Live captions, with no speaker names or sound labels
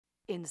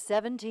In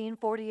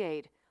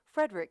 1748,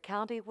 Frederick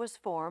County was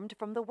formed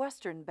from the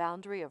western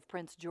boundary of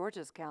Prince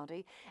George's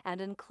County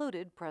and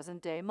included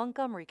present-day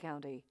Montgomery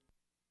County.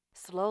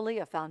 Slowly,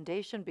 a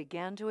foundation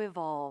began to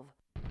evolve,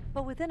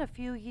 but within a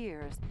few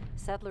years,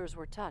 settlers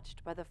were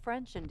touched by the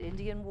French and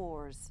Indian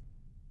Wars.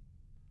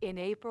 In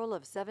April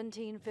of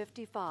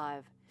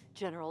 1755,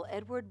 General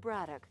Edward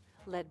Braddock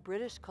led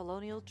British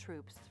colonial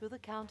troops through the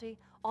county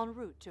en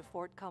route to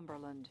Fort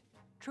Cumberland.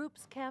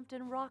 Troops camped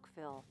in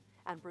Rockville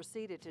and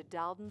proceeded to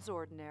Dowden's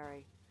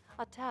Ordinary,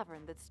 a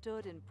tavern that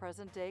stood in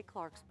present-day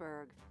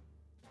Clarksburg.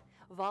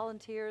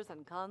 Volunteers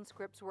and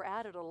conscripts were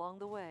added along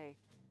the way.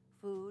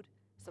 Food,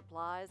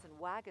 supplies, and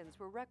wagons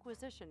were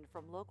requisitioned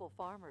from local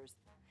farmers,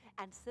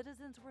 and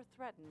citizens were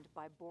threatened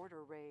by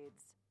border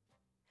raids.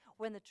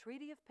 When the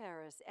Treaty of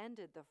Paris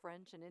ended the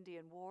French and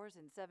Indian Wars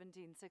in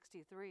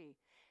 1763,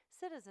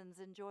 citizens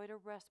enjoyed a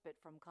respite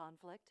from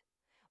conflict.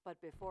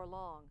 But before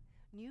long,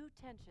 new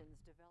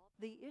tensions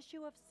developed. The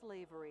issue of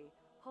slavery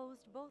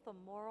posed both a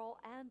moral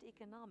and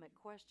economic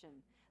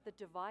question that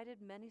divided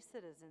many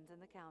citizens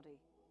in the county.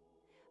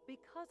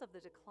 Because of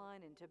the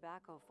decline in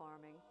tobacco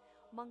farming,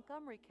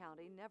 Montgomery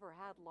County never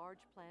had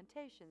large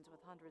plantations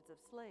with hundreds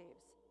of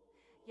slaves.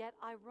 Yet,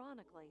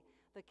 ironically,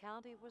 the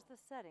county was the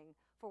setting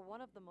for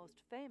one of the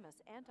most famous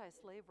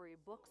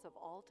anti-slavery books of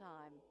all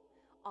time,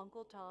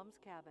 Uncle Tom's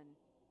Cabin.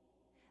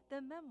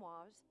 The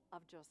memoirs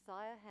of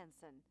Josiah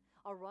Henson,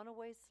 a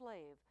runaway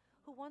slave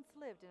who once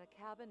lived in a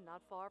cabin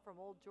not far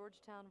from Old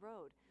Georgetown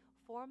Road,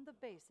 form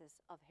the basis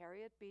of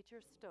Harriet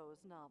Beecher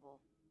Stowe's novel.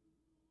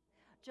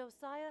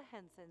 Josiah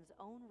Henson's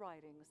own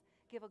writings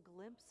give a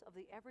glimpse of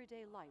the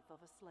everyday life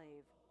of a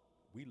slave.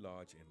 We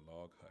lodged in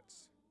log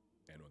huts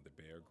and on the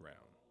bare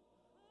ground.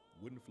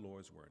 Wooden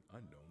floors were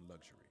an unknown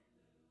luxury.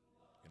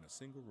 In a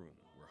single room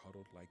were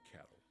huddled like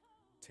cattle,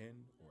 10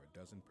 or a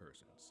dozen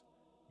persons,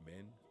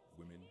 men,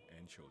 women,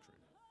 and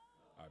children.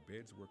 Our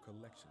beds were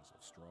collections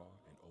of straw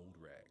and old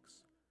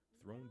rags,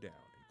 thrown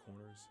down in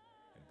corners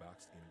and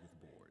boxed in with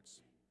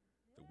boards.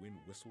 The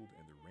wind whistled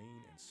and the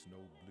rain and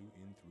snow blew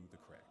in through the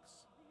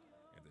cracks,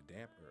 and the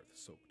damp earth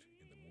soaked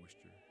in the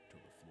moisture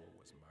till the floor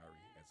was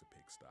miry as a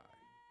pigsty.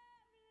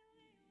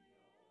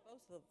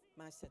 Both of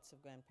my sets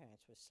of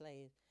grandparents were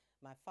slaves.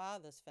 My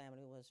father's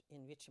family was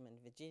in Richmond,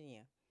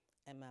 Virginia,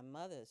 and my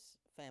mother's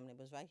family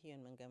was right here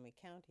in Montgomery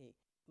County.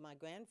 My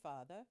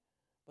grandfather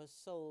was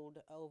sold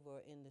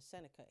over in the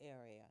Seneca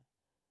area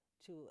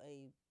to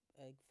a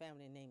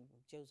family named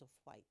Joseph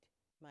White.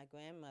 My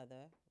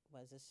grandmother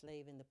was a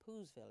slave in the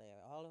Poolesville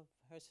area, all of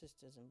her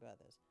sisters and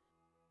brothers.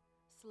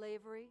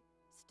 Slavery,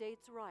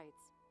 states'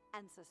 rights,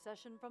 and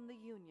secession from the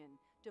Union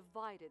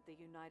divided the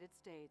United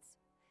States,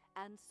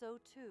 and so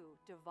too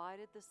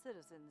divided the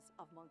citizens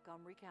of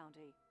Montgomery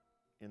County.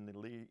 In the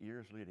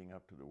years leading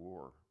up to the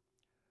war,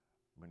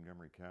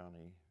 Montgomery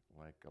County,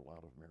 like a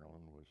lot of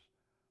Maryland,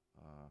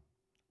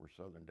 were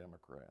Southern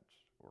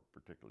Democrats, or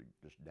particularly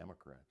just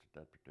Democrats at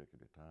that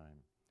particular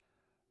time.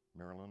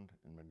 Maryland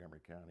and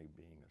Montgomery County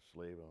being a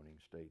slave-owning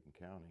state and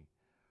county,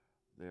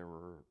 there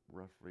were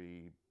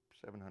roughly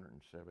 770,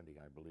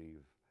 I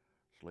believe,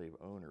 slave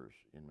owners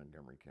in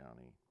Montgomery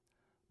County,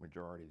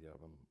 majority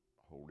of them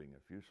holding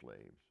a few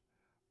slaves,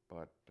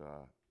 but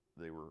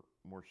they were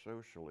more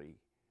socially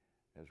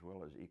as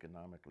well as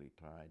economically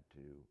tied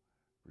to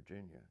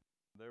Virginia.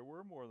 There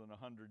were more than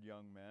 100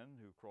 young men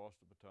who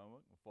crossed the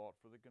Potomac and fought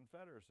for the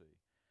Confederacy,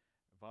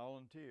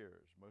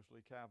 volunteers,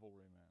 mostly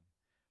cavalrymen.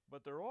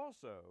 But there are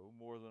also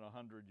more than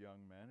 100 young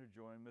men who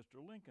joined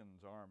Mr.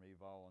 Lincoln's army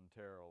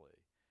voluntarily,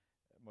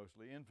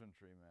 mostly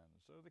infantrymen.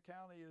 So the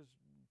county is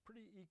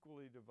pretty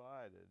equally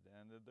divided,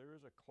 and there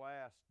is a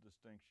class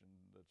distinction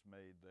that's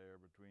made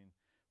there between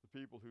the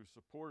people who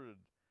supported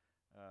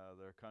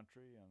their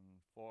country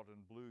and fought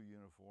in blue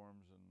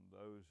uniforms and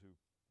those who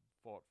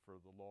fought for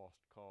the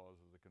lost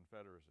cause of the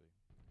Confederacy.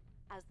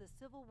 As the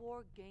Civil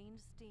War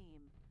gained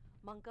steam,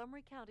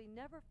 Montgomery County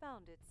never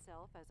found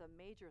itself as a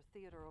major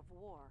theater of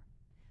war,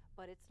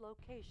 but its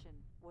location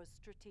was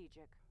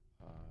strategic.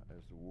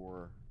 As the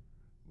war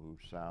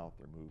moved south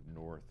or moved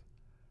north,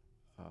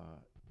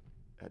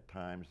 at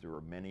times there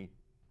were many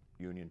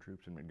Union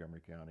troops in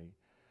Montgomery County,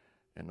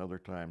 and other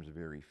times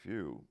very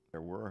few.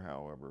 There were,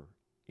 however,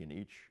 in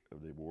each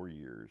of the war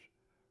years,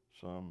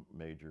 some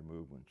major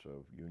movements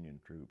of Union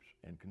troops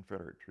and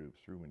Confederate troops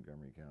through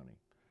Montgomery County.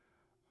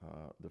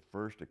 The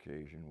first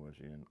occasion was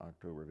in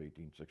October of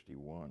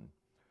 1861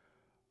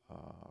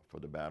 for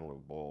the Battle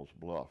of Ball's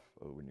Bluff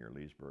over near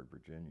Leesburg,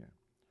 Virginia.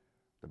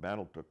 The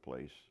battle took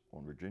place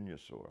on Virginia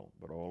soil,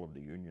 but all of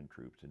the Union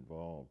troops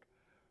involved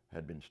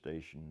had been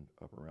stationed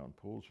up around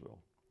Poolesville.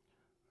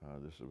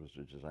 This was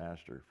a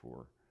disaster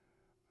for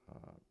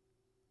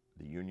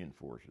the Union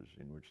forces,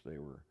 in which they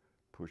were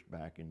pushed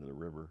back into the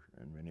river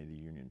and many of the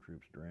Union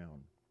troops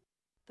drowned.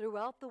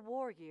 Throughout the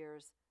war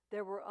years,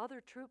 there were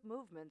other troop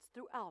movements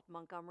throughout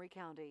Montgomery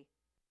County.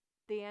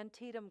 The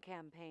Antietam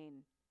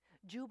Campaign,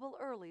 Jubal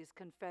Early's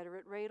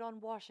Confederate raid on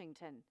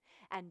Washington,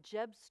 and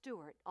Jeb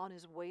Stuart on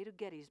his way to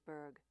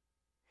Gettysburg.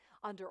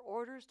 Under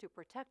orders to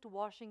protect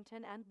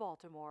Washington and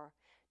Baltimore,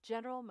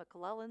 General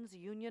McClellan's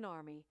Union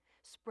Army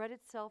spread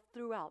itself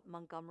throughout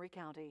Montgomery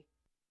County.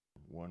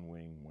 One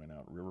wing went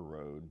out River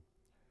Road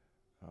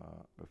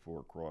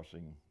before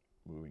crossing,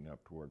 moving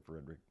up toward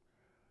Frederick.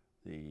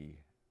 The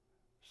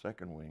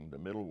second wing, the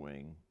middle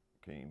wing,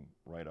 came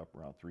right up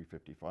around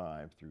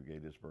 355 through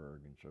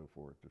Gettysburg and so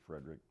forth to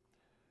Frederick.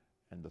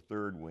 And the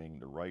third wing,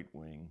 the right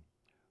wing,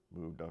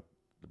 moved up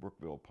the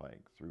Brookville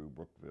Pike through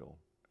Brookville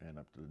and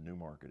up to the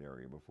Newmarket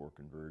area before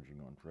converging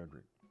on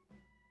Frederick.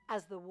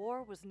 As the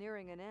war was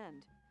nearing an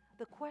end,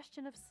 the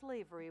question of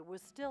slavery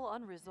was still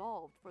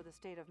unresolved for the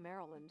state of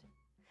Maryland.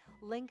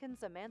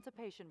 Lincoln's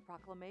Emancipation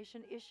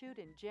Proclamation, issued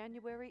in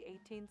January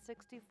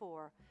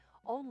 1864,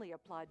 only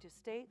applied to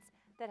states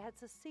that had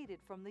seceded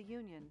from the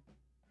Union.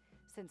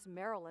 Since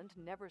Maryland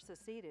never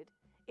seceded,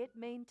 it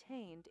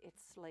maintained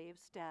its slave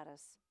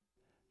status.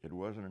 It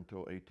wasn't until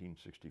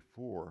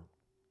 1864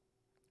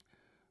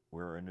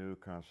 where a new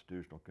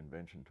constitutional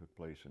convention took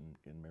place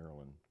in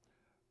Maryland,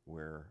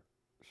 where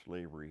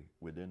slavery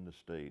within the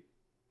state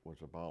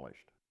was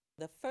abolished.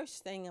 The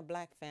first thing a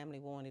black family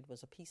wanted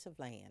was a piece of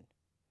land.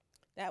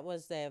 That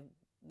was their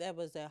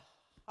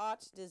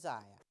heart's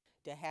desire,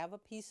 to have a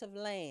piece of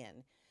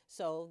land.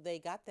 So they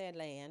got their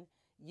land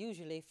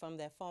usually from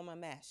their former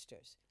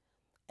masters.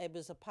 It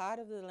was a part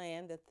of the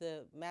land that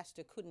the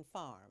master couldn't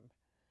farm.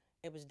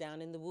 It was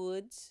down in the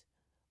woods,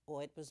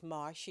 or it was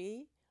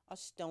marshy or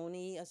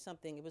stony or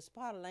something. It was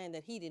part of land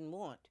that he didn't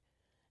want.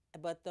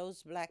 But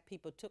those black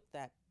people took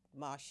that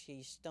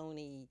marshy,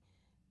 stony,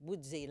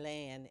 woodsy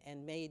land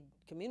and made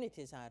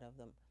communities out of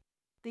them.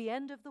 The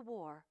end of the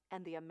war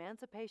and the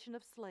emancipation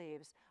of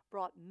slaves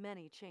brought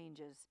many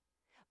changes,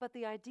 but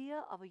the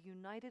idea of a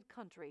united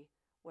country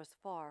was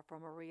far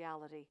from a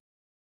reality.